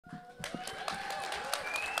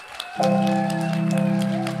I'm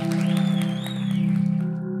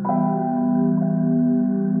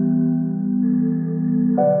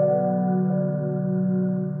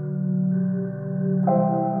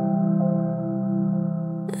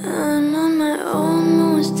on my own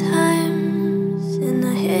most times, and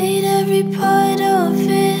I hate every part of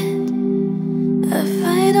it. I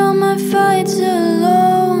fight all my fights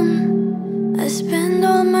alone. I spend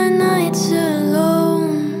all my nights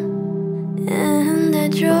alone, and I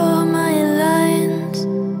draw my lines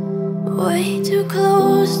way too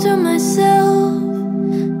close to myself.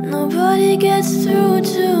 Nobody gets through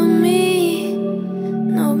to me.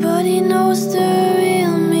 Nobody knows the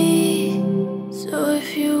real me. So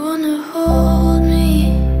if you wanna hold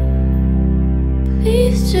me,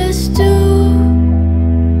 please just do.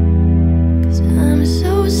 'Cause I'm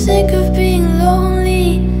so sick of being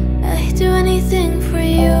lonely. I'd do anything for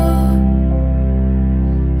you.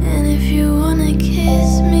 And if you wanna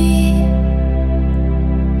kiss me,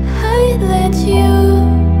 I'd let you.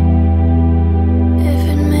 If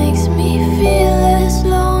it makes me feel less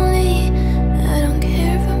lonely, I don't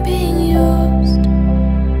care if I'm being used.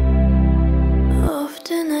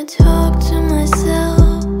 Often I talk to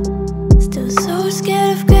myself, still so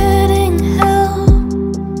scared of getting help.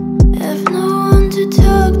 Have no one to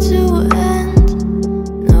talk to and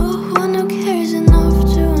no one who cares enough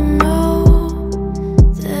to know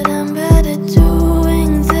that I'm bad at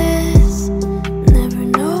doing this. Never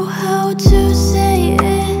know how to say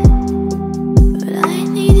it, but I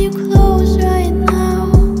need you close right now,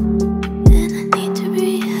 and I need to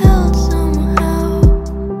be held somehow.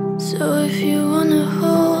 So if you wanna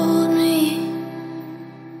hold me,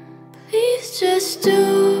 please just do.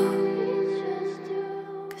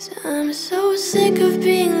 'Cause I'm so sick of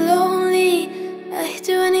being lonely. I'd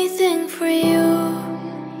do anything for you.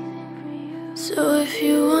 So if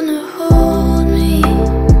you wanna hold me,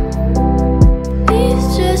 please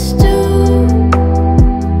just do.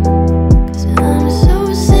 'Cause I'm so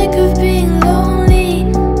sick of being lonely.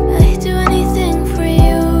 I'd do anything for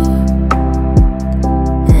you.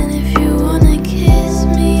 And if you wanna kiss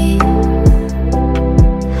me,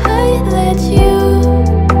 I'd let you.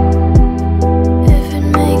 If it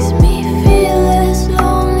makes me feel less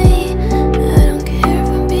lonely, I don't care if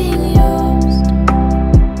I'm being used.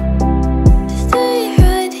 Stay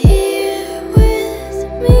right here with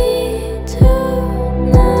me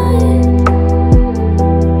tonight.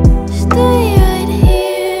 Stay right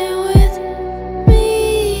here with me,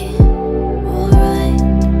 alright.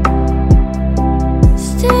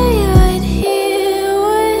 Stay right here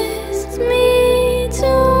with me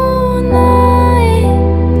tonight.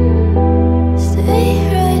 Stay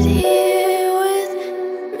right here with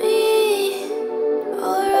me,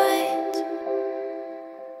 alright.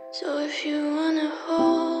 So if you wanna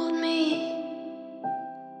hold me,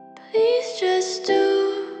 please just do.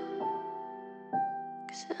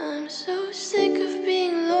 'Cause I'm so sick of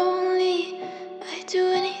being lonely. I'd do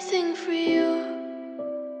anything